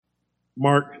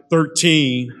Mark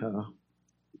 13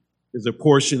 is a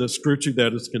portion of Scripture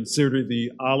that is considered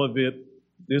the Olivet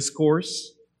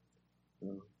Discourse.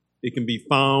 It can be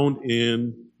found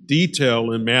in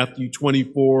detail in Matthew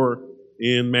 24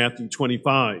 and Matthew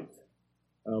 25.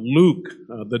 Luke,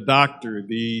 the doctor,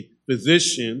 the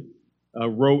physician,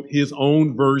 wrote his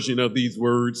own version of these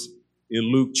words in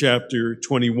Luke chapter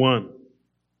 21.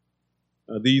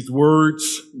 These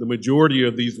words, the majority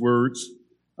of these words,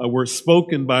 were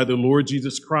spoken by the Lord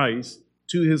Jesus Christ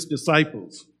to his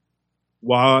disciples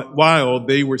while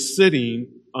they were sitting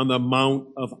on the Mount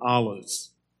of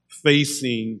Olives,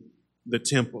 facing the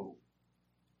temple.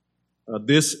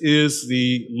 This is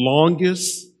the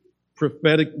longest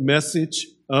prophetic message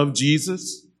of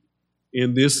Jesus,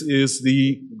 and this is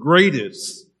the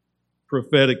greatest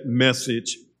prophetic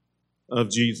message of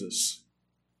Jesus.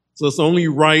 So it's only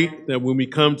right that when we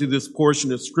come to this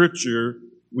portion of Scripture,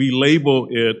 we label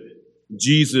it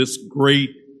Jesus'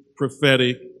 great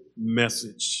prophetic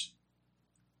message.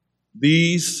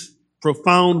 These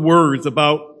profound words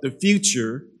about the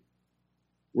future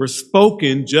were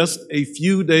spoken just a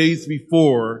few days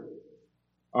before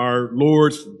our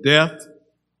Lord's death,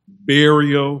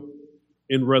 burial,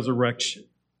 and resurrection.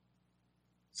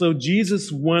 So Jesus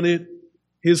wanted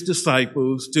his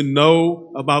disciples to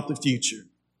know about the future.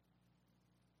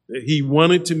 He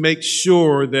wanted to make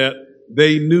sure that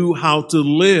they knew how to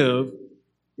live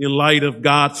in light of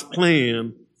God's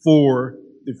plan for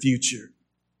the future.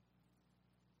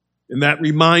 And that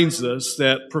reminds us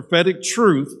that prophetic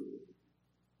truth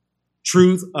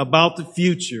about the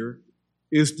future,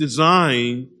 is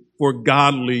designed for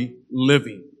godly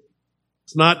living.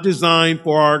 It's not designed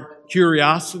for our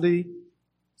curiosity.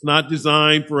 It's not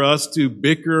designed for us to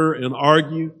bicker and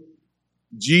argue.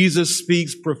 Jesus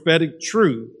speaks prophetic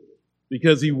truth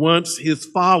because he wants his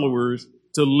followers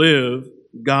to live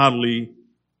godly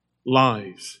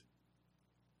lives.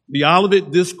 The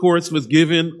Olivet Discourse was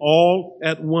given all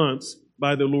at once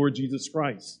by the Lord Jesus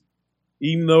Christ.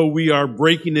 Even though we are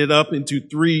breaking it up into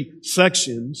 3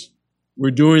 sections, we're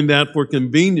doing that for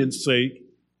convenience sake.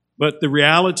 But the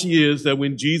reality is that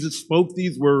when Jesus spoke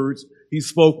these words, he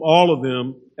spoke all of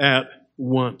them at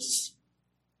once.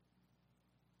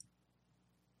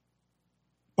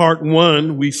 Part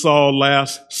 1 we saw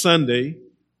last Sunday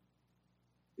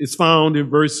is found in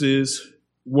verses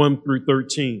 1 through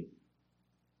 13.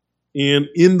 And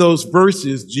in those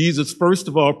verses, Jesus first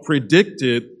of all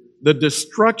predicted the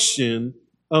destruction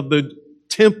of the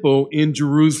temple in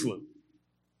Jerusalem.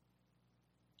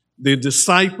 The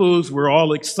disciples were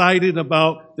all excited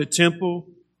about the temple.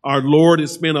 Our Lord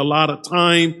has spent a lot of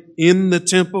time in the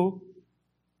temple.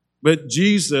 But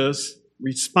Jesus,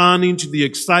 responding to the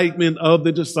excitement of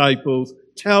the disciples,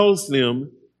 tells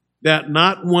them that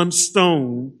not one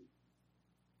stone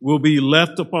will be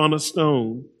left upon a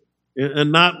stone,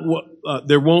 and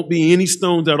there won't be any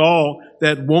stones at all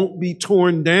that won't be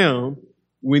torn down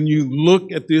when you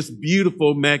look at this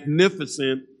beautiful,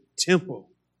 magnificent temple.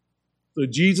 So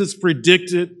Jesus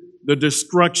predicted the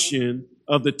destruction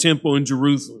of the temple in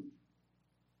Jerusalem.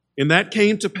 And that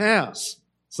came to pass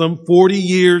some 40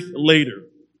 years later.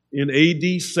 In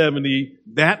AD 70,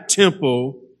 that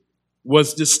temple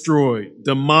was destroyed,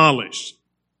 demolished,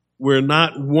 where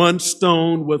not one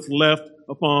stone was left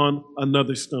upon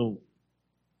another stone.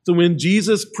 So when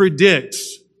Jesus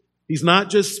predicts, he's not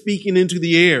just speaking into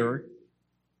the air.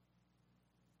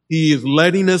 He is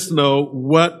letting us know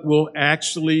what will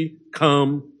actually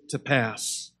come to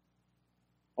pass.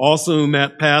 Also in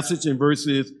that passage in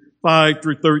verses 5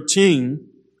 through 13,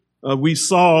 we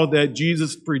saw that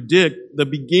Jesus predict the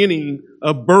beginning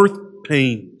of birth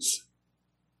pains.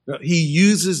 He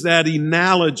uses that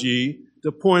analogy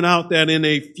to point out that in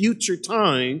a future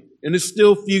time, and it's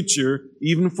still future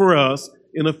even for us,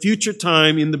 in a future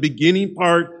time, in the beginning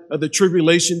part of the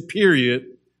tribulation period,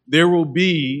 there will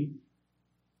be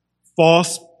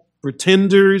false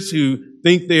pretenders who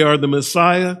think they are the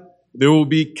Messiah. There will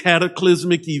be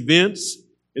cataclysmic events,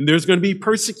 and there's going to be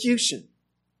persecution.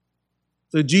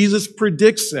 So Jesus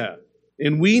predicts that.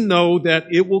 And we know that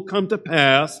it will come to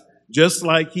pass just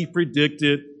like he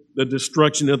predicted the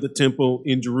destruction of the temple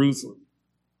in Jerusalem.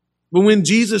 But when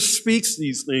Jesus speaks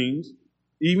these things,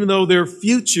 even though they're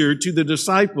future to the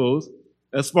disciples,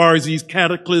 as far as these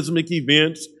cataclysmic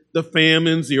events, the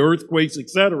famines, the earthquakes,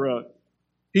 etc.,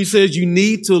 he says you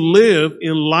need to live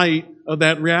in light of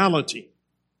that reality.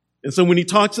 And so when he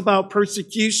talks about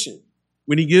persecution,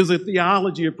 when he gives a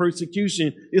theology of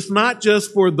persecution, it's not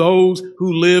just for those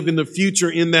who live in the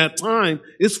future in that time.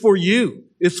 It's for you.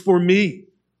 It's for me.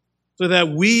 So that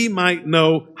we might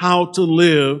know how to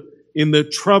live in the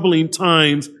troubling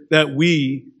times that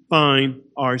we find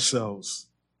ourselves.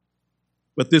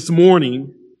 But this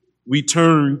morning, we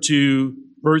turn to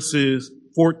verses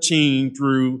 14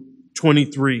 through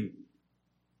 23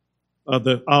 of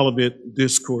the Olivet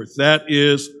Discourse. That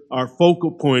is our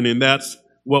focal point, and that's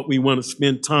what we want to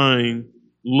spend time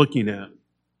looking at.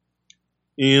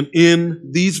 And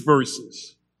in these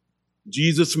verses,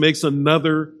 Jesus makes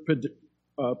another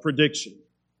prediction.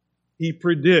 He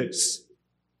predicts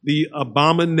the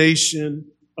abomination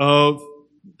of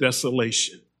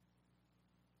desolation.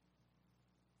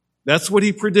 That's what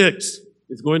he predicts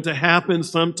is going to happen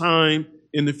sometime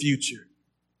in the future.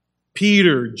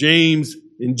 Peter, James,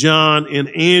 and John, and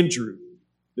Andrew,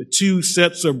 the two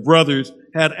sets of brothers,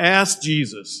 had asked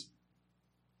Jesus,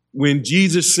 when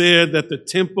Jesus said that the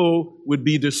temple would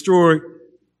be destroyed,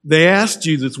 they asked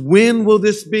Jesus, when will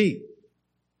this be?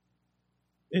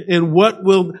 And what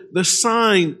will the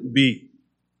sign be?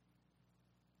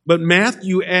 But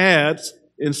Matthew adds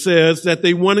and says that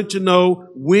they wanted to know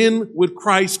when would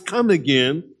Christ come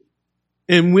again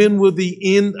and when will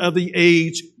the end of the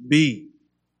age be?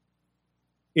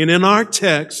 And in our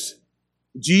text,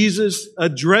 Jesus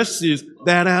addresses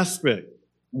that aspect.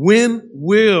 When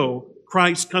will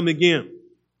Christ come again?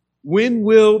 When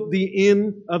will the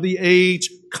end of the age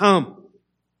come?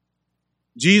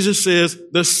 Jesus says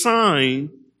the sign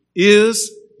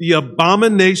is the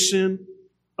abomination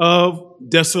of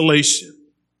desolation.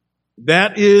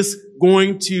 That is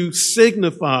going to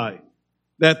signify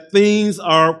that things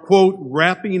are, quote,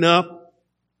 wrapping up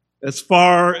as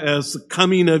far as the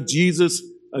coming of Jesus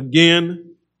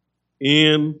again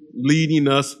and leading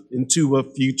us into a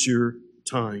future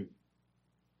time.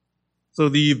 So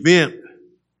the event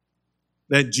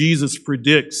that Jesus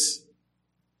predicts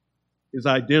is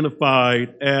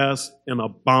identified as an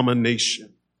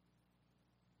abomination.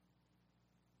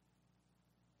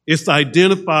 It's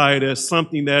identified as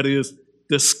something that is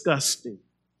disgusting,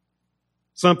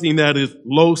 something that is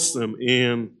loathsome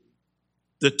and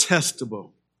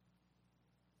detestable.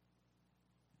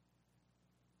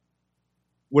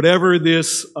 Whatever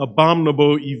this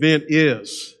abominable event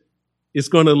is, it's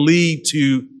going to lead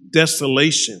to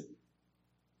desolation.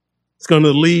 It's going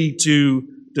to lead to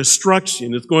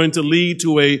destruction. It's going to lead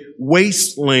to a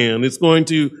wasteland. It's going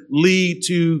to lead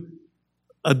to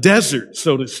a desert,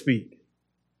 so to speak.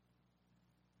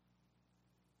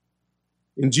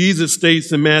 And Jesus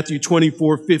states in Matthew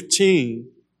 24:15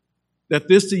 that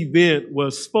this event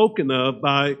was spoken of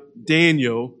by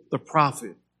Daniel the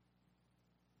prophet.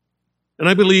 And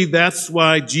I believe that's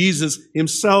why Jesus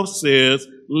himself says,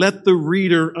 let the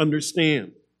reader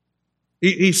understand.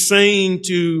 He's saying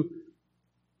to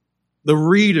the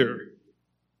reader,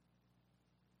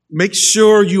 make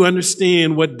sure you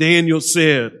understand what Daniel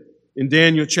said in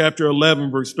Daniel chapter 11,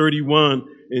 verse 31,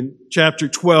 and chapter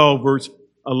 12, verse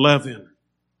 11,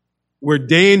 where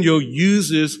Daniel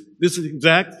uses this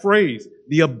exact phrase,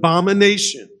 the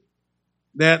abomination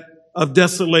of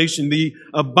desolation, the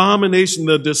abomination,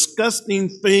 the disgusting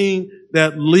thing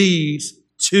that leads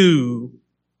to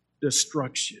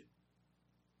destruction.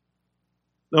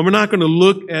 Now, we're not going to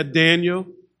look at Daniel,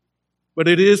 but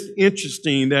it is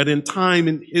interesting that in time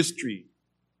in history,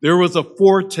 there was a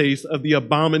foretaste of the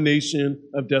abomination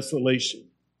of desolation.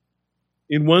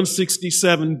 In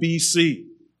 167 BC,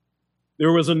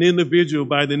 there was an individual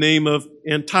by the name of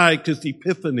Antiochus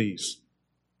Epiphanes,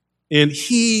 and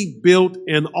he built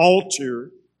an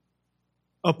altar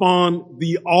upon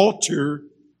the altar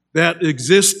that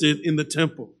existed in the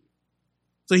temple.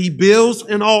 So he builds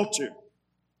an altar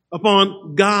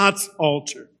upon God's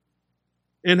altar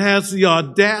and has the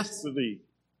audacity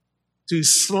to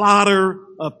slaughter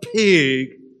a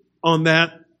pig on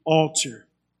that altar.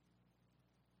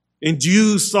 And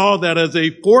Jews saw that as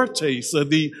a foretaste of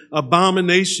the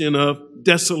abomination of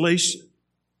desolation.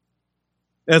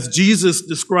 As Jesus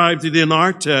describes it in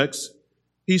our text,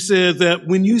 he says that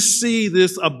when you see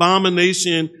this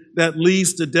abomination that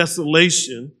leads to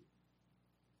desolation,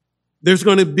 there's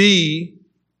going to be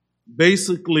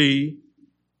basically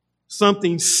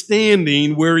something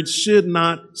standing where it should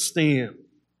not stand.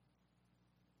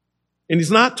 And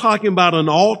he's not talking about an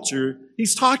altar.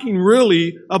 He's talking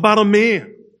really about a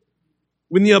man.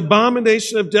 When the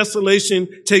abomination of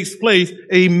desolation takes place,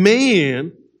 a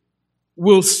man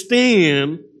will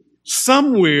stand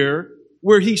somewhere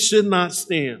where he should not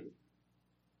stand.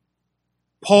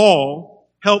 Paul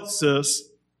helps us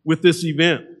with this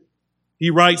event. He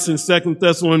writes in 2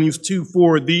 Thessalonians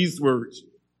 2:4 these words.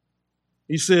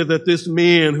 He said that this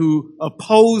man who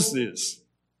opposes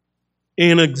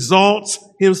and exalts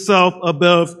himself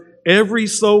above every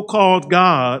so-called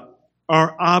God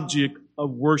are object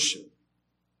of worship.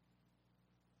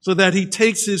 So that he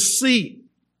takes his seat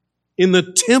in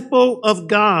the temple of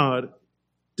God,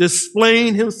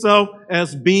 displaying himself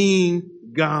as being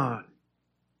God.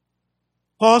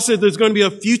 Paul said there's going to be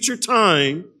a future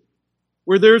time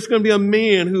where there's going to be a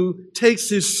man who takes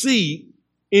his seat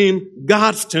in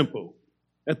God's temple.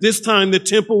 At this time, the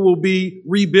temple will be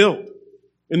rebuilt.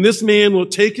 And this man will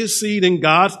take his seat in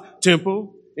God's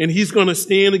temple, and he's going to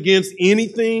stand against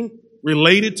anything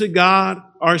related to God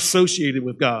or associated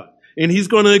with God. And he's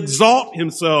going to exalt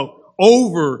himself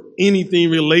over anything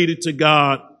related to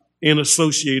God and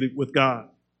associated with God.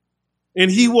 And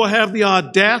he will have the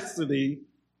audacity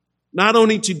not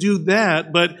only to do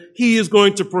that, but he is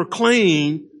going to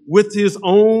proclaim with his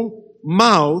own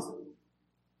mouth,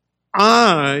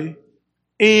 I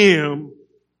am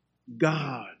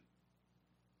God.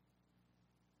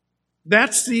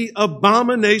 That's the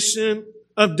abomination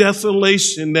of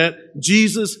desolation that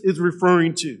Jesus is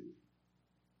referring to.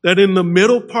 That in the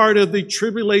middle part of the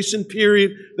tribulation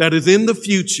period that is in the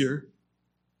future,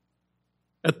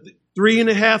 at the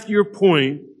 3.5-year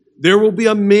point, there will be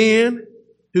a man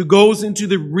who goes into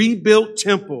the rebuilt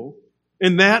temple,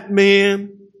 and that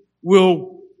man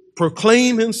will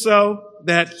proclaim himself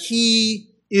that he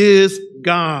is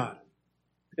God.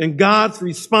 And God's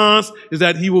response is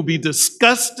that he will be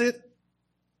disgusted.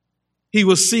 He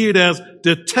will see it as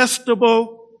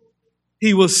detestable.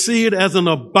 He will see it as an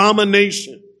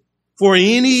abomination for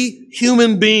any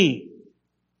human being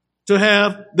to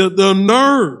have the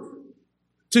nerve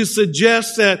to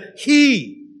suggest that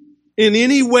he, in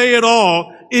any way at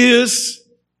all, is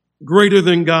greater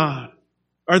than God,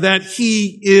 or that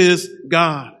he is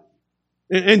God.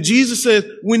 And Jesus says,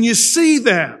 when you see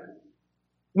that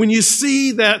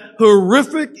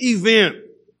horrific event,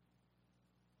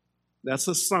 that's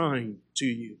a sign to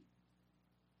you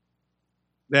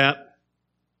that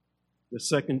the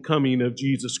second coming of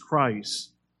Jesus Christ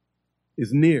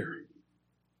is near.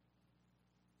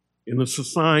 And it's a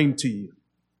sign to you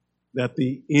that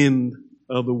the end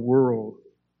of the world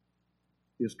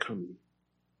is coming.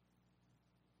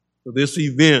 So this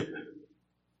event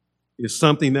is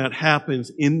something that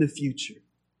happens in the future.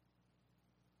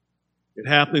 It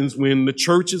happens when the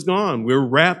church is gone. We're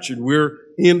raptured. We're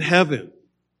in heaven.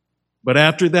 But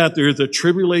after that, there is a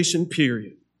tribulation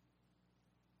period.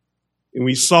 And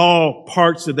we saw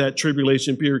parts of that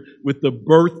tribulation period with the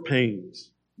birth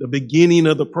pains, the beginning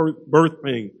of the birth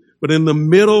pain. But in the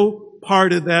middle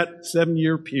part of that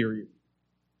 7-year period,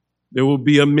 there will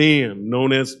be a man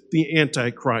known as the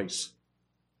Antichrist.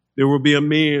 There will be a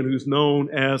man who's known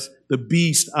as the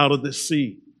beast out of the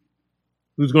sea,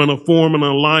 who's going to form an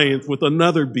alliance with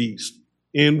another beast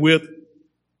and with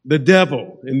the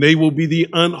devil, and they will be the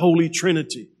unholy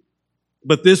trinity.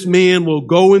 But this man will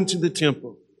go into the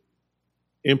temple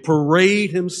and parade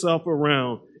himself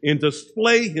around and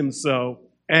display himself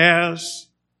as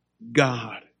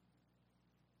God.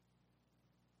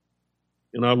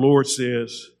 And our Lord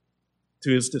says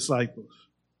to his disciples,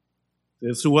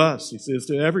 says to us, he says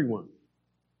to everyone,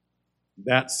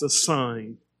 that's a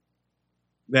sign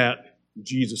that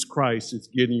Jesus Christ is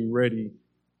getting ready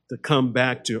to come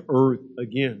back to earth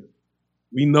again.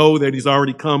 We know that he's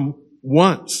already come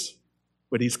once,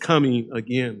 but he's coming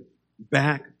again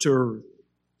back to earth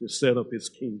to set up his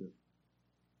kingdom.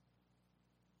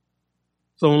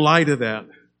 So in light of that,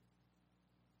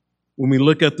 when we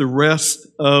look at the rest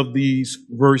of these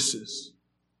verses,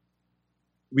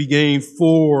 we gain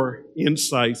 4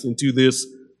 insights into this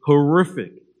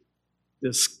horrific,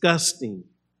 disgusting,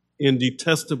 and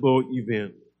detestable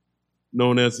event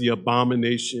known as the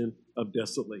abomination of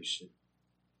desolation.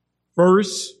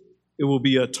 First, it will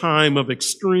be a time of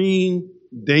extreme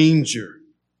danger.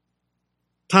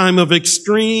 Time of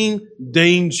extreme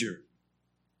danger.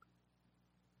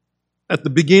 At the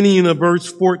beginning of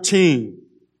verse 14,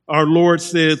 our Lord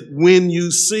says, when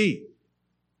you see.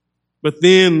 But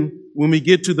then when we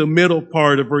get to the middle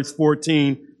part of verse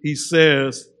 14, he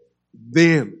says,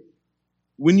 then.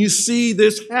 When you see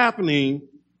this happening,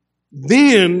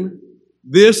 then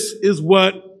this is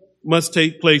what must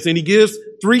take place. And he gives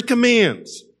 3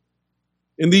 commands.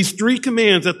 And these 3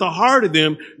 commands, at the heart of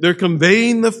them, they're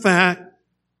conveying the fact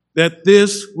that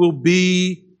this will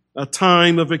be a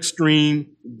time of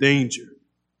extreme danger.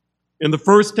 And the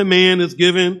first command is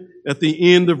given at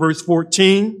the end of verse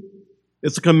 14.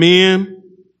 It's a command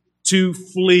to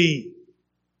flee.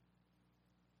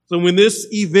 So when this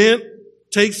event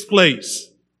takes place,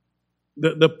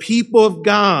 the people of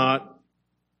God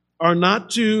are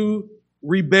not to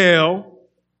rebel.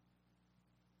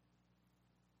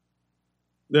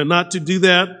 They're not to do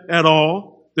that at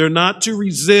all. They're not to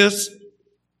resist.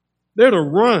 They're to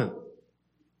run.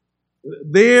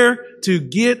 They're to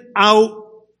get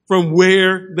out from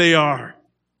where they are.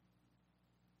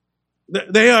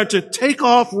 They are to take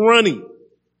off running.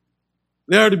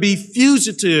 They are to be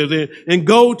fugitive and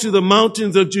go to the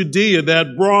mountains of Judea,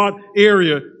 that broad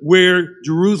area where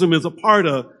Jerusalem is a part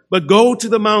of, but go to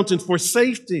the mountains for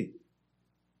safety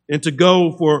and to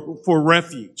go for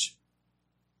refuge.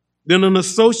 Then an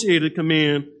associated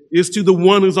command is to the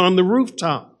one who's on the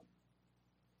rooftop.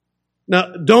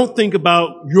 Now, don't think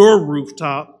about your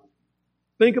rooftop.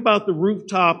 Think about the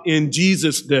rooftop in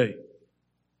Jesus' day.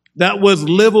 That was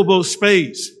livable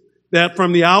space that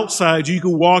from the outside you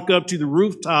could walk up to the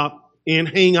rooftop and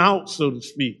hang out, so to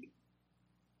speak.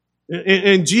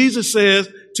 And Jesus says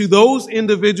to those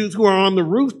individuals who are on the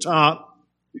rooftop,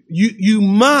 you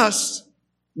must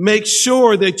make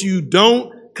sure that you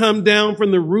don't come down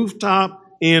from the rooftop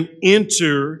and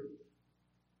enter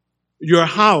your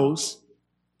house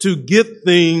to get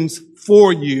things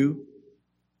for you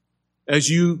as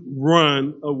you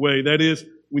run away. That is,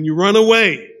 when you run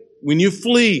away, when you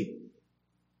flee,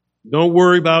 don't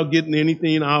worry about getting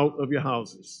anything out of your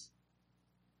houses.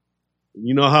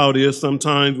 You know how it is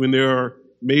sometimes when there are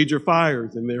major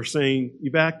fires and they're saying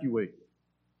evacuate.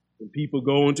 And people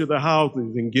go into the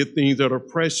houses and get things that are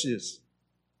precious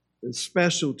and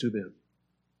special to them.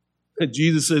 And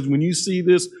Jesus says, when you see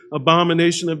this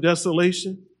abomination of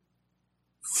desolation,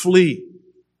 flee.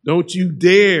 Don't you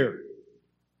dare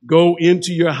go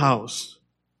into your house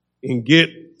and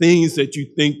get things that you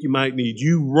think you might need.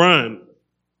 You run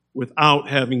without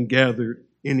having gathered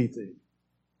anything.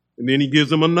 And then he gives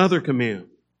them another command.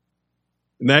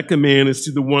 And that command is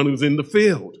to the one who's in the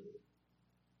field.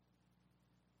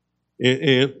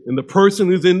 And the person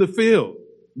who's in the field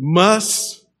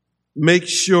must make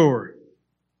sure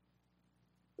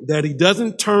that he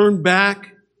doesn't turn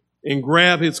back and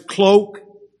grab his cloak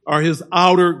or his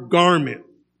outer garment,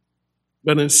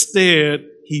 but instead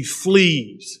he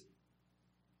flees.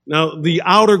 Now, the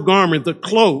outer garment, the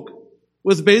cloak,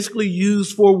 was basically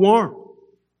used for warmth.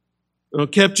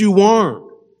 Kept you warm.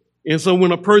 And so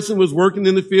when a person was working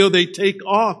in the field, they take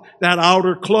off that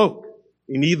outer cloak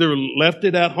and either left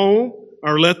it at home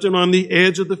or left it on the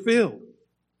edge of the field.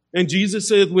 And Jesus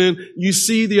says, when you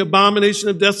see the abomination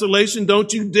of desolation,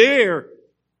 don't you dare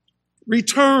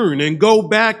return and go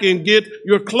back and get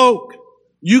your cloak.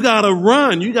 You got to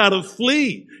run. You got to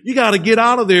flee. You got to get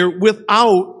out of there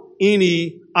without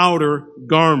any outer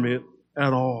garment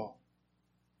at all.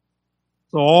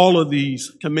 So all of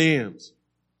these commands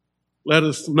let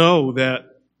us know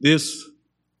that this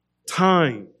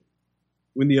time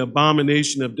when the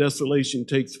abomination of desolation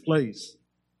takes place,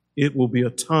 it will be a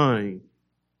time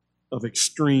of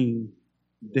extreme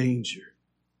danger.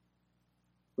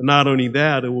 But not only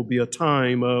that, it will be a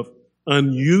time of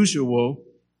unusual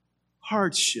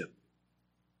hardship.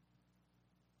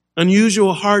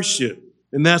 Unusual hardship.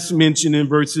 And that's mentioned in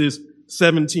verses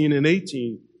 17 and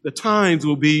 18. The times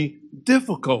will be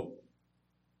difficult.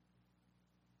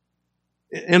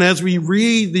 And as we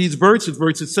read these verses,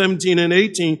 verses 17 and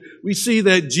 18, we see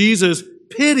that Jesus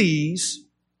pities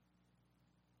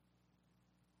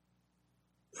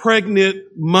pregnant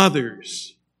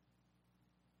mothers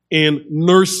and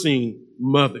nursing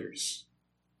mothers,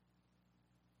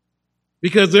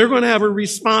 because they're going to have a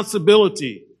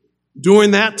responsibility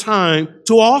during that time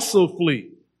to also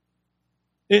flee.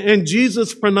 And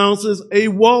Jesus pronounces a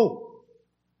woe.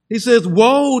 He says,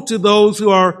 woe to those who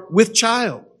are with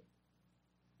child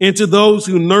and to those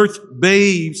who nurse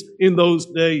babes in those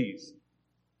days.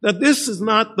 That this is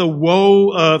not the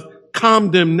woe of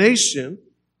condemnation.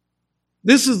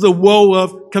 This is the woe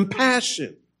of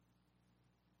compassion.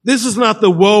 This is not the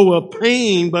woe of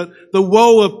pain, but the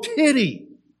woe of pity.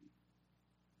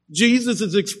 Jesus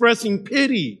is expressing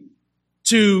pity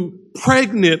to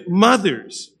pregnant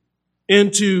mothers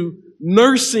and to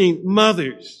nursing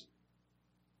mothers,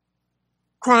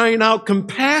 crying out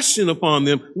compassion upon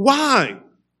them. Why?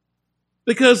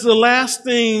 Because the last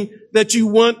thing that you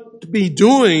want to be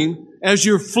doing as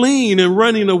you're fleeing and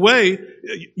running away,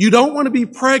 you don't want to be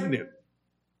pregnant.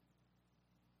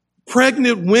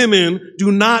 Pregnant women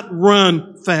do not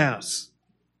run fast.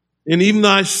 And even though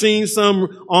I've seen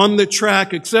some on the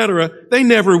track, etc., they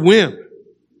never win.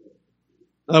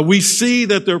 We see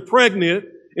that they're pregnant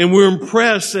and we're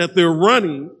impressed that they're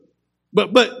running.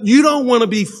 But you don't want to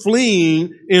be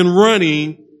fleeing and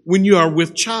running when you are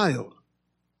with child.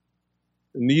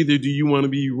 And neither do you want to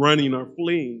be running or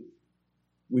fleeing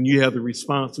when you have the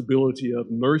responsibility of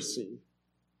nursing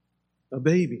a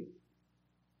baby.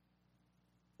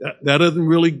 That doesn't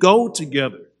really go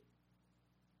together.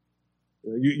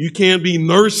 You can't be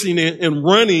nursing and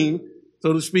running,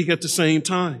 so to speak, at the same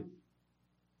time.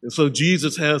 And so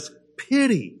Jesus has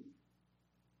pity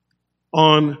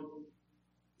on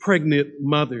pregnant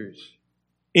mothers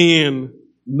and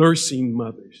nursing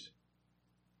mothers.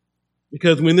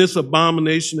 Because when this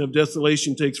abomination of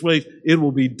desolation takes place, it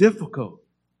will be difficult.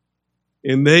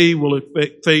 And they will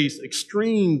face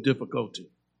extreme difficulty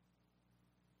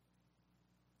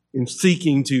in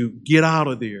seeking to get out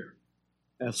of there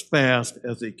as fast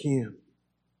as they can.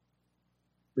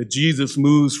 But Jesus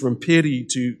moves from pity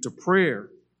to prayer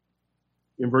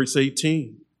in verse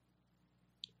 18.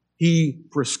 He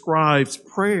prescribes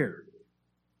prayer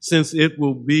since it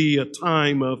will be a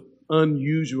time of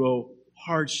unusual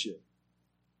hardship.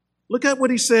 Look at what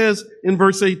he says in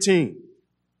verse 18.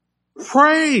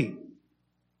 Pray.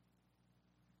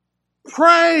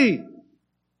 Pray.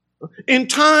 In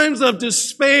times of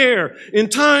despair, in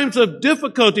times of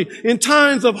difficulty, in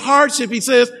times of hardship, he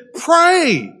says,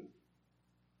 pray.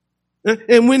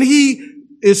 And when he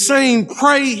is saying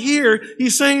pray here,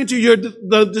 he's saying to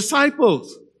the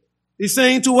disciples, he's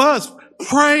saying to us,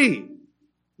 pray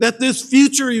that this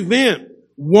future event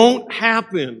won't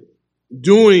happen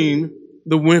during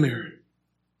the winter.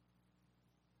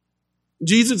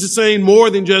 Jesus is saying more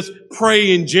than just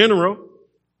pray in general.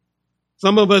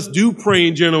 Some of us do pray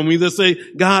in general. We just say,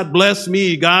 God bless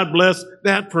me, God bless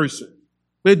that person.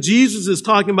 But Jesus is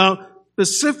talking about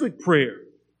specific prayer,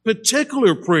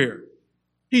 particular prayer.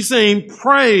 He's saying,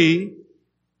 pray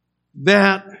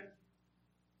that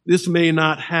this may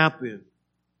not happen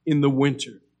in the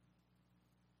winter.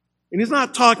 And he's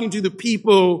not talking to the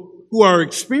people who are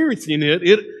experiencing it.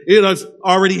 It has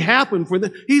already happened for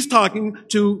them. He's talking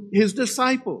to his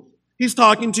disciples. He's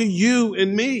talking to you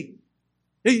and me.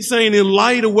 He's saying, in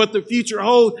light of what the future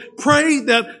holds, pray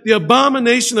that the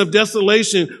abomination of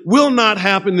desolation will not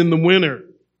happen in the winter.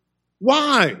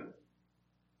 Why?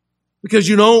 Because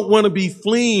you don't want to be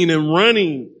fleeing and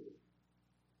running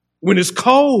when it's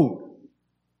cold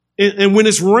and when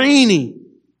it's raining.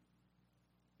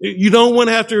 You don't want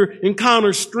to have to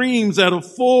encounter streams that are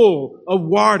full of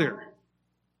water.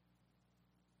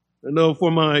 I know for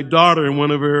my daughter in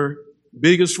one of her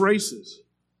biggest races,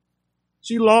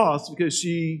 she lost because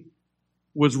she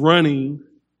was running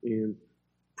and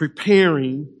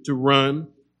preparing to run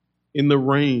in the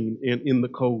rain and in the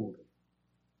cold.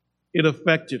 It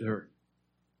affected her.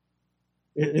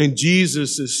 And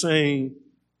Jesus is saying,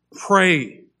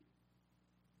 pray.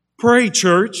 Pray,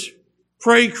 church.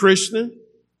 Pray, Christian,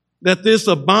 that this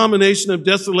abomination of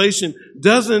desolation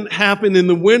doesn't happen in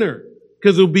the winter,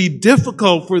 because it'll be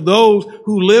difficult for those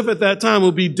who live at that time.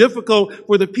 It'll be difficult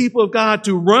for the people of God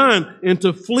to run and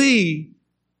to flee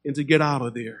and to get out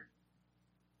of there.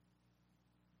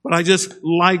 But I just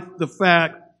like the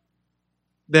fact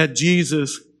that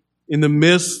Jesus, in the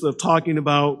midst of talking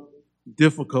about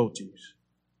difficulties,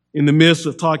 in the midst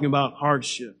of talking about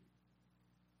hardship,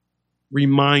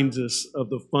 reminds us of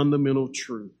the fundamental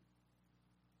truth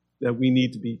that we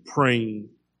need to be praying,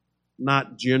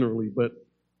 not generally, but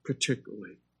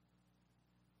particularly.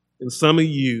 And some of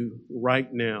you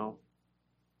right now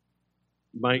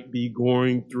might be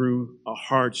going through a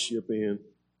hardship and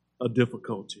a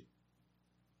difficulty.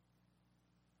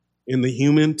 And the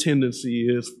human tendency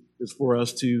is for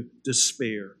us to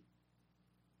despair.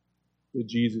 But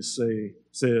Jesus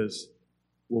says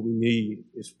what we need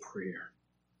is prayer.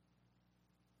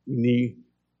 We need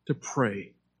to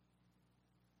pray.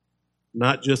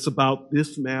 Not just about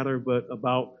this matter, but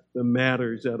about the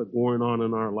matters that are going on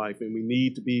in our life. And we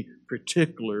need to be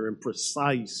particular and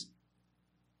precise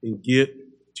and get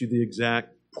to the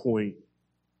exact point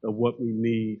of what we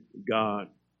need God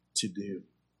to do.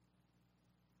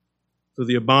 So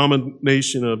the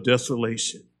abomination of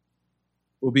desolation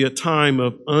will be a time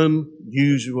of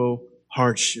unusual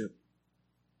hardship.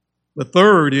 But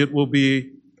third, it will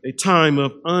be a time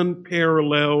of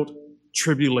unparalleled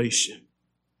tribulation.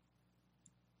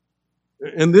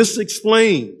 And this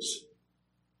explains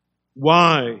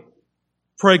why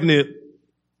pregnant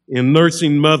and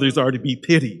nursing mothers are to be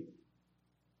pitied.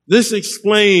 This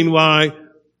explains why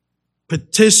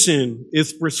petition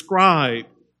is prescribed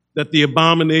that the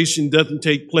abomination doesn't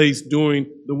take place during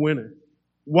the winter.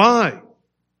 Why?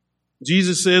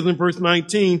 Jesus says in verse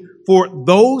 19, for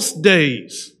those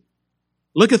days,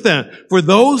 look at that, for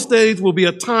those days will be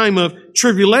a time of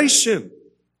tribulation,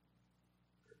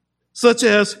 such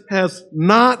as has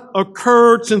not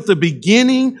occurred since the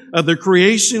beginning of the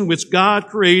creation which God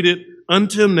created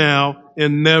until now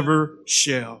and never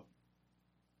shall.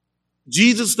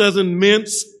 Jesus doesn't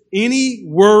mince any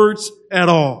words at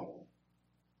all.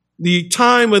 The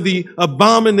time of the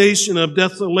abomination of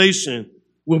desolation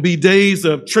will be days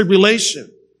of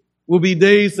tribulation, will be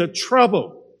days of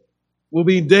trouble, will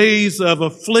be days of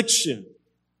affliction,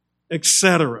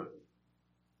 etc.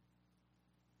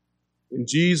 And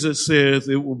Jesus says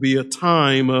it will be a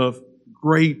time of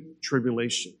great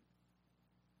tribulation.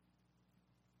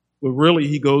 But really,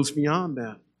 he goes beyond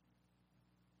that.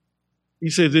 He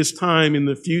says this time in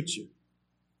the future,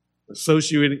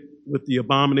 associated with the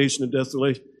abomination of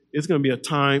desolation, it's going to be a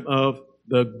time of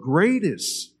the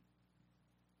greatest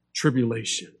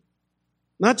tribulation.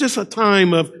 Not just a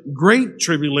time of great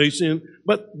tribulation,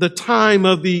 but the time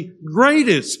of the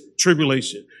greatest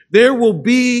tribulation. There will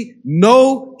be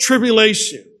no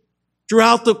tribulation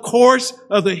throughout the course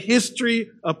of the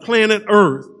history of planet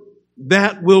Earth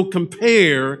that will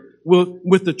compare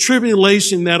with the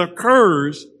tribulation that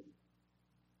occurs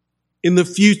in the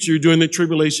future during the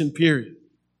tribulation period.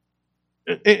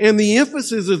 And the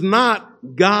emphasis is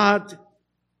not God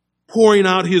pouring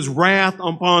out his wrath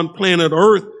upon planet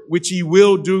Earth, which he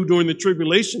will do during the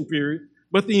tribulation period.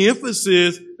 But the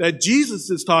emphasis that Jesus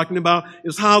is talking about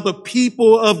is how the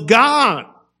people of God,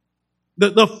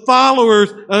 the followers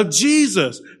of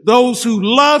Jesus, those who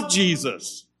love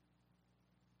Jesus,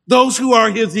 those who are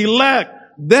his elect,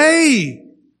 they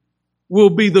will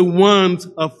be the ones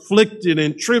afflicted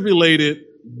and tribulated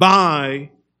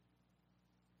by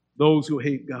those who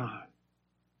hate God.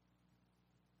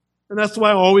 And that's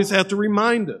why I always have to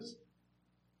remind us.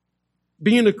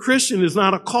 Being a Christian is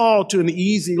not a call to an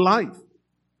easy life.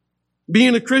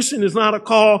 Being a Christian is not a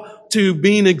call to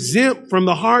being exempt from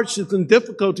the hardships and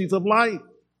difficulties of life.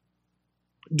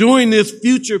 During this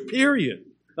future period,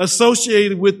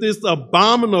 associated with this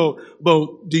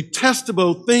abominable,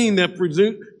 detestable thing that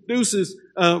produces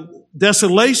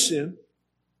desolation,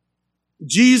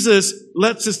 Jesus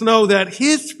lets us know that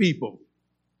his people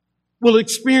will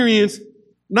experience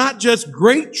not just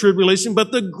great tribulation,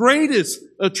 but the greatest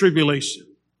of tribulation.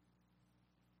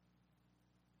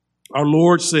 Our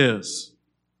Lord says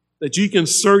that you can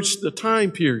search the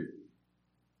time period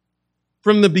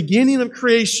from the beginning of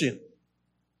creation.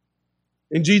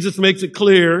 And Jesus makes it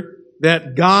clear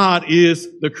that God is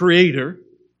the creator.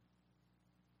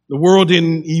 The world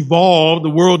didn't evolve. The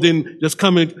world didn't just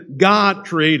come in. God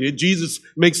created. Jesus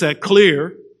makes that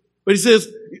clear. But he says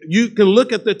you can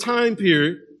look at the time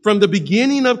period from the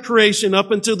beginning of creation up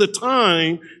until the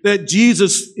time that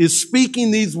Jesus is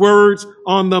speaking these words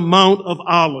on the Mount of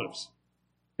Olives.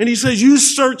 And he says, you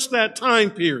search that time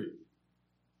period.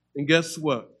 And guess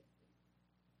what?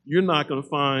 You're not going to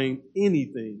find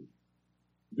anything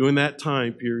during that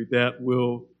time period that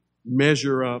will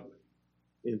measure up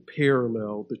and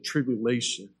parallel the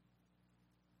tribulation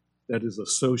that is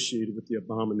associated with the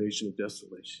abomination of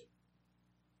desolation.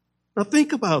 Now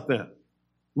think about that.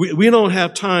 We don't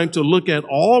have time to look at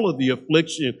all of the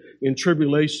affliction and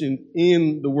tribulation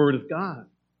in the Word of God.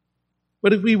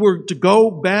 But if we were to go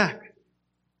back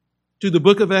to the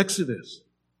book of Exodus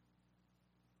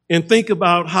and think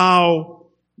about how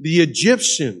the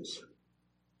Egyptians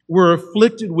were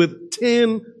afflicted with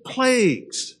 10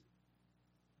 plagues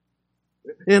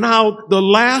and how the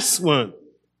last one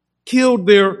killed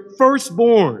their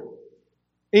firstborn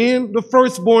and the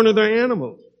firstborn of their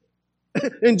animals.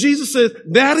 And Jesus says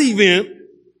that event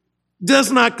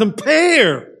does not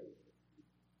compare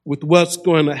with what's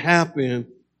going to happen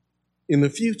in the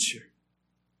future.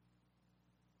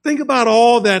 Think about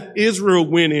all that Israel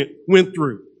went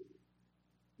through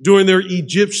during their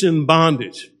Egyptian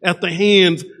bondage at the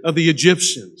hands of the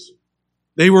Egyptians.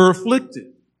 They were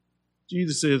afflicted.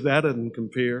 Jesus says that doesn't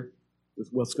compare with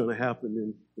what's going to happen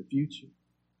in the future.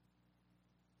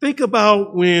 Think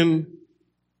about when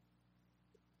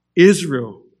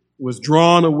Israel was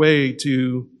drawn away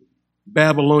to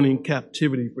Babylonian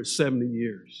captivity for 70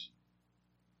 years.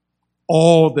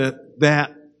 All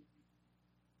that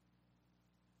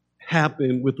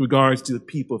happened with regards to the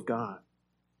people of God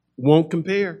won't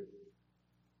compare,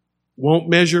 won't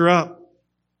measure up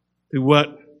to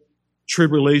what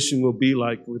tribulation will be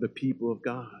like for the people of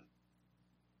God.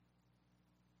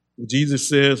 And Jesus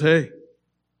says, hey,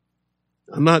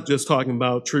 I'm not just talking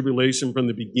about tribulation from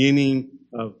the beginning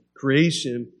of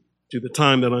creation to the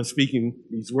time that I'm speaking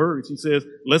these words. He says,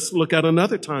 let's look at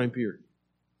another time period.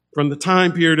 From the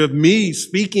time period of me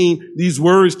speaking these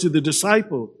words to the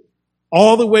disciples,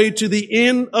 all the way to the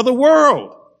end of the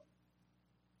world.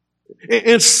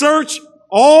 And search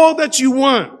all that you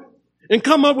want and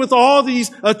come up with all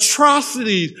these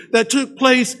atrocities that took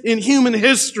place in human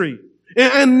history.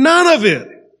 And none of it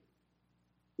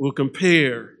will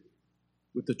compare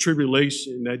with the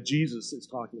tribulation that Jesus is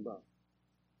talking about.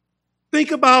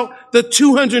 Think about the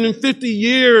 250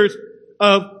 years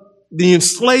of the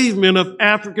enslavement of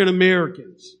African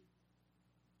Americans.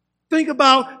 Think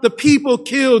about the people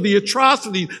killed, the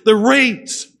atrocities, the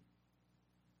rapes,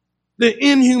 the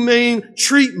inhumane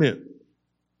treatment.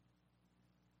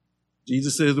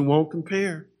 Jesus says it won't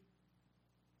compare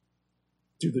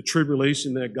to the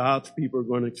tribulation that God's people are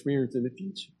going to experience in the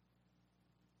future.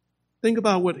 Think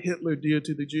about what Hitler did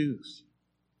to the Jews.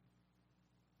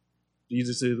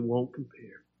 Jesus says it won't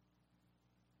compare.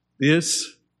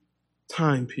 This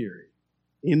time period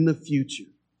in the future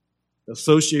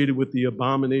associated with the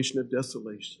abomination of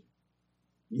desolation.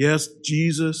 Yes,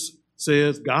 Jesus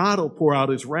says God will pour out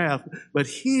his wrath, but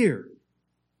here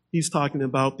he's talking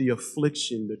about the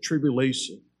affliction, the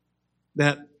tribulation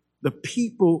that the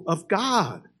people of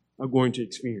God are going to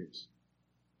experience.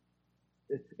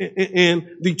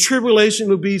 And the tribulation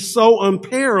will be so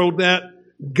unparalleled that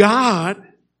God,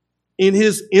 in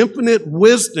his infinite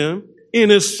wisdom, in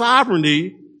his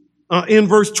sovereignty, in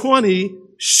verse 20,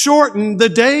 shortened the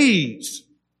days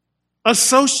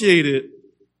associated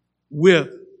with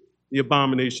the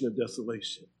abomination of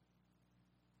desolation.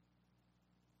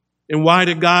 And why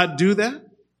did God do that?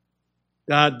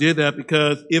 God did that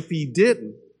because if he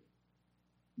didn't,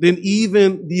 then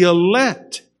even the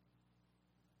elect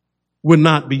would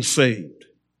not be saved.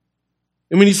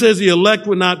 And when he says the elect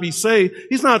would not be saved,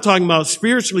 he's not talking about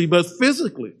spiritually, but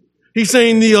physically. He's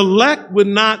saying the elect would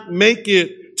not make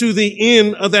it to the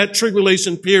end of that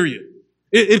tribulation period.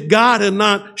 If God had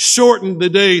not shortened the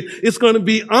day, it's going to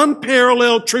be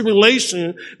unparalleled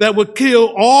tribulation that would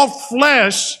kill all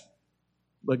flesh.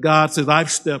 But God says, I've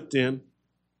stepped in.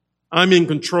 I'm in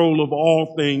control of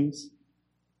all things.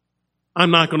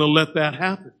 I'm not going to let that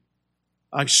happen.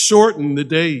 I've shortened the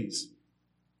days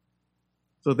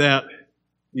so that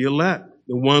the elect,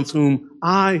 the ones whom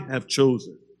I have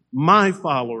chosen, my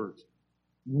followers,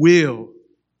 will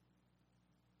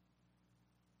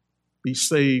be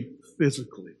saved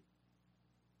physically.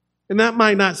 And that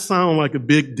might not sound like a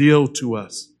big deal to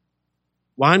us.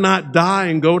 Why not die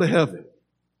and go to heaven?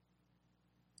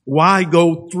 Why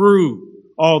go through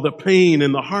all the pain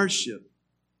and the hardship?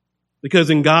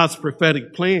 Because in God's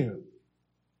prophetic plan,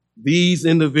 these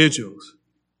individuals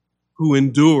who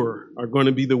endure are going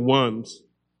to be the ones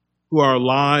who are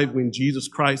alive when Jesus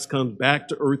Christ comes back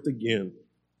to earth again.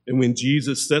 And when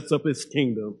Jesus sets up his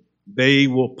kingdom, they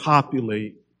will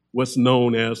populate what's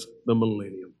known as the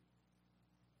millennium.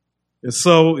 And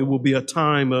so it will be a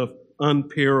time of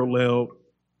unparalleled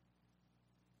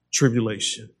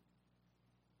tribulation.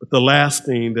 But the last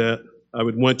thing that I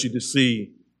would want you to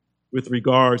see with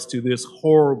regards to this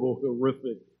horrible,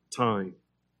 horrific time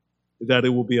is that it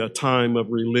will be a time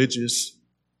of religious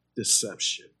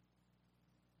deception.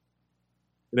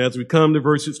 And as we come to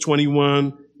verses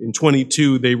 21 and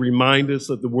 22, they remind us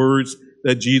of the words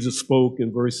that Jesus spoke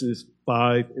in verses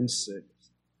 5 and 6.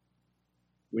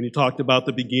 When he talked about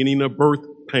the beginning of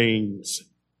birth pains,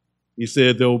 he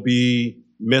said there'll be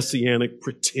messianic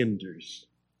pretenders.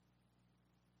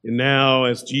 And now,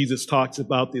 as Jesus talks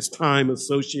about this time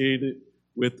associated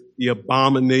with the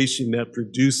abomination that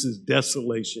produces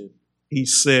desolation, he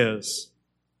says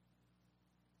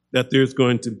that there's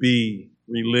going to be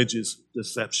religious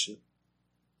deception.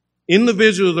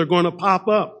 Individuals are going to pop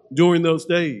up during those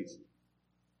days,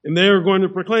 and they're going to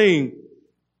proclaim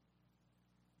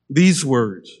these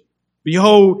words.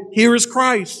 Behold, here is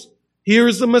Christ. Here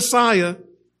is the Messiah.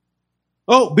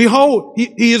 Oh, behold,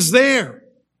 he is there.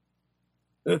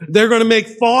 They're going to make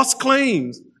false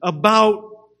claims about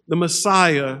the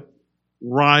Messiah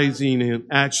rising and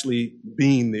actually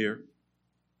being there.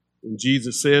 And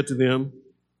Jesus said to them,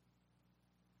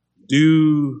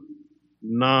 do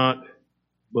not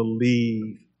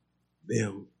believe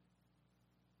them.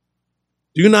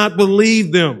 Do not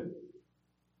believe them.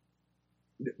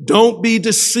 Don't be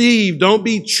deceived. Don't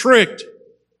be tricked.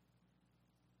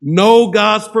 Know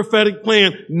God's prophetic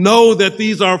plan. Know that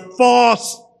these are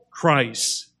false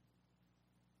Christ.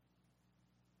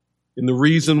 And the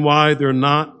reason why they're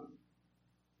not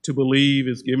to believe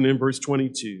is given in verse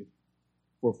 22.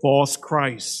 For false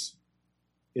Christs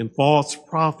and false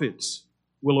prophets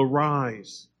will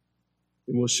arise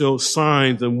and will show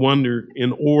signs and wonder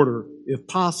in order, if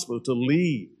possible, to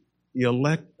lead the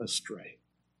elect astray.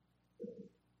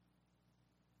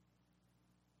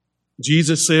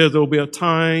 Jesus says there will be a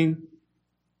time,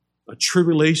 a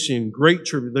tribulation, great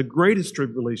tribulation, the greatest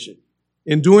tribulation.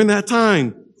 And during that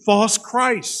time, false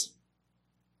Christs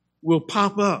will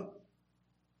pop up.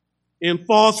 And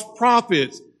false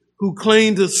prophets who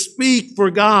claim to speak for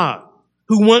God,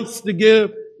 who wants to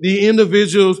give the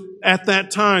individuals at that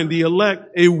time, the elect,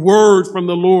 a word from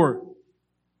the Lord.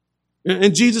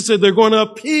 And Jesus said they're going to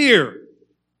appear.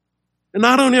 And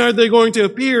not only are they going to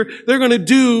appear, they're going to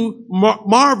do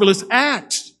marvelous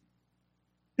acts.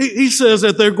 He says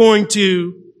that they're going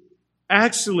to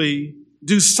actually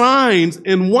do signs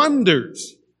and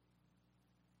wonders.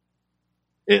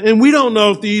 And we don't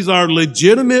know if these are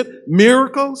legitimate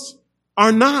miracles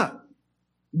or not.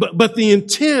 But the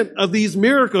intent of these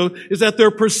miracles is that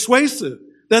they're persuasive,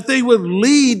 that they would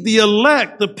lead the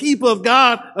elect, the people of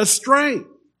God, astray.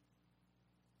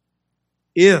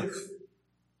 If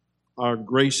our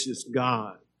gracious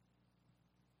God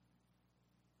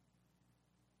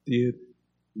did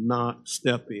not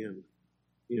step in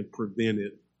and prevent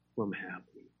it from happening.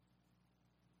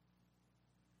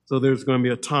 So there's going to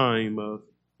be a time of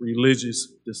religious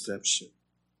deception.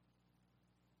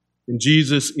 And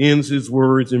Jesus ends his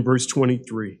words in verse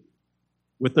 23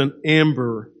 with an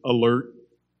amber alert.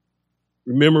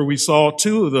 Remember, we saw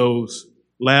two of those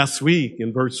last week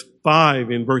in verse 5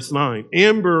 and verse 9.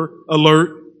 Amber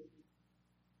alert.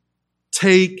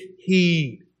 Take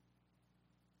heed.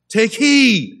 Take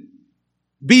heed.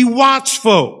 Be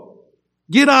watchful.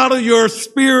 Get out of your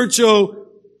spiritual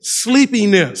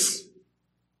sleepiness.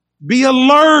 Be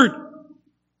alert.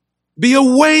 Be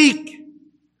awake.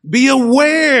 Be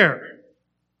aware.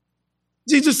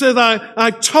 Jesus says,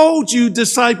 I told you,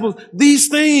 disciples, these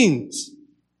things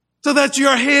so that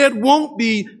your head won't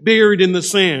be buried in the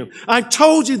sand. I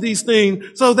told you these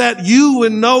things so that you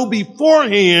would know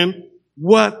beforehand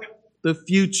what the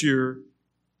future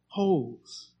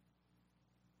holds.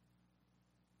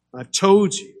 I've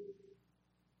told you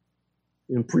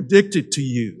and predicted to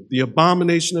you the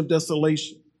abomination of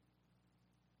desolation.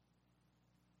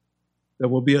 There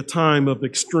will be a time of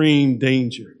extreme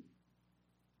danger,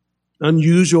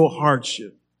 unusual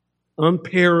hardship,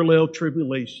 unparalleled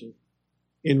tribulation,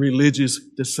 and religious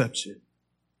deception.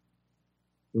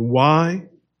 And why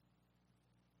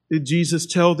did Jesus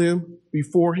tell them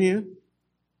beforehand?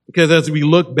 Because as we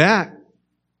look back,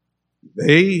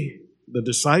 the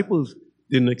disciples,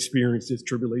 didn't experience this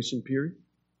tribulation period.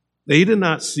 They did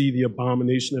not see the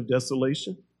abomination of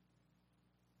desolation.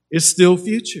 It's still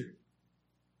future.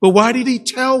 But why did he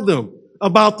tell them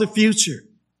about the future?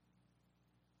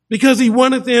 Because he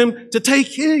wanted them to take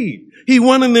heed. He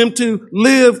wanted them to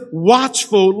live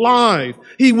watchful lives.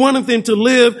 He wanted them to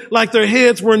live like their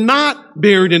heads were not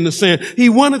buried in the sand. He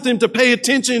wanted them to pay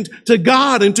attention to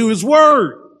God and to his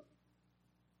word.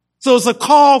 So it's a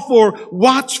call for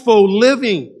watchful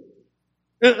living.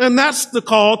 And that's the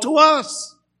call to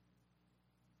us.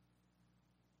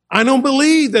 I don't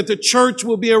believe that the church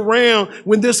will be around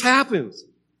when this happens.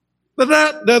 But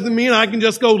that doesn't mean I can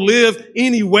just go live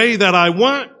any way that I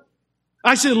want.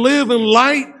 I should live in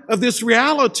light of this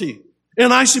reality.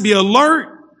 And I should be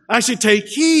alert. I should take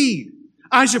heed.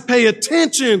 I should pay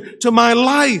attention to my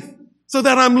life so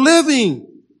that I'm living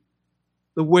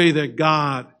the way that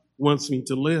God wants me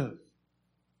to live.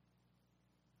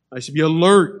 I should be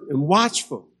alert and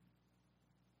watchful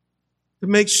to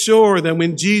make sure that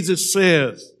when Jesus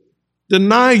says,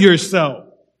 deny yourself,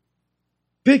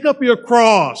 pick up your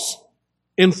cross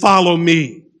and follow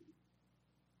me.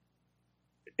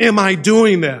 Am I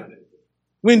doing that?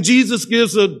 When Jesus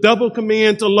gives a double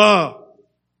command to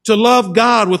love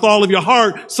God with all of your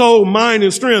heart, soul, mind,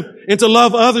 and strength, and to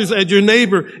love others as your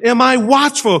neighbor, am I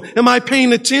watchful? Am I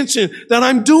paying attention that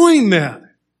I'm doing that?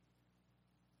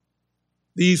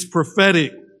 These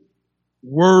prophetic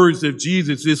words of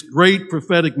Jesus, this great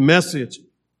prophetic message,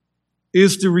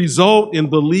 is to result in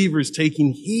believers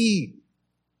taking heed.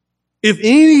 If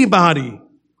anybody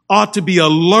ought to be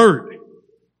alert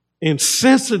and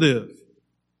sensitive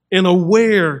and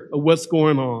aware of what's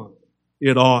going on,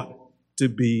 it ought to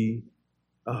be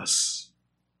us.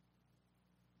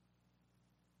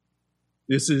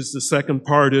 This is the second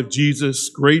part of Jesus'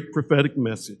 great prophetic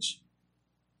message.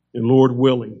 And Lord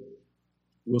willing,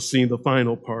 we'll see the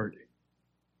final part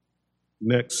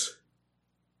next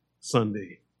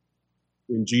Sunday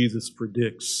when Jesus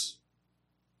predicts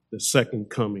the second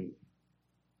coming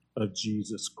of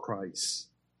Jesus Christ,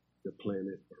 the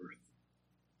planet Earth.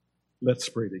 Let's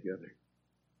pray together.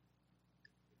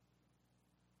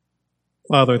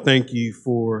 Father, thank you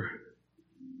for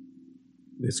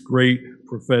this great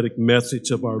prophetic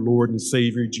message of our Lord and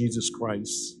Savior, Jesus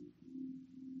Christ,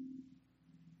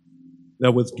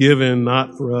 that was given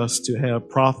not for us to have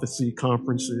prophecy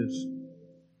conferences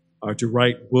or to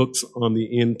write books on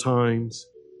the end times,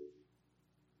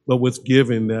 but was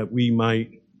given that we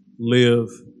might live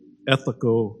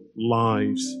ethical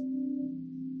lives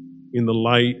in the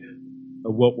light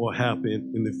of what will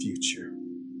happen in the future.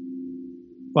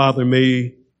 Father,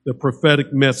 may the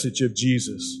prophetic message of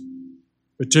Jesus,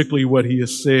 particularly what he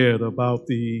has said about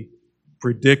the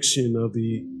prediction of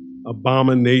the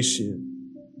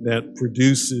abomination that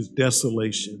produces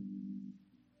desolation,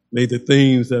 may the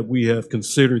things that we have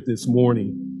considered this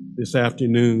morning, this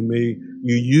afternoon, may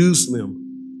you use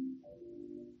them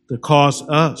to cause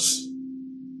us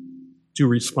to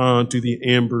respond to the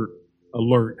Amber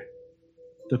Alert,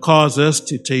 to cause us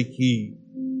to take heed,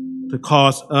 to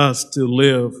cause us to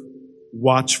live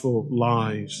watchful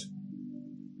lives.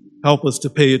 Help us to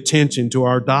pay attention to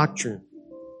our doctrine.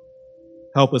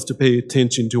 Help us to pay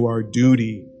attention to our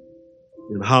duty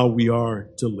and how we are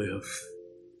to live.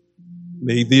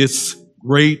 May this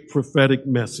great prophetic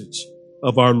message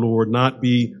of our Lord not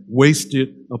be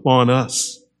wasted upon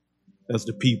us as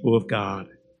the people of God,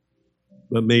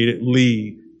 but may it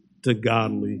lead to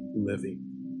godly living.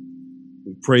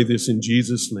 We pray this in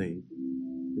Jesus' name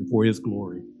and for his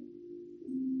glory.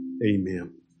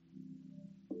 Amen.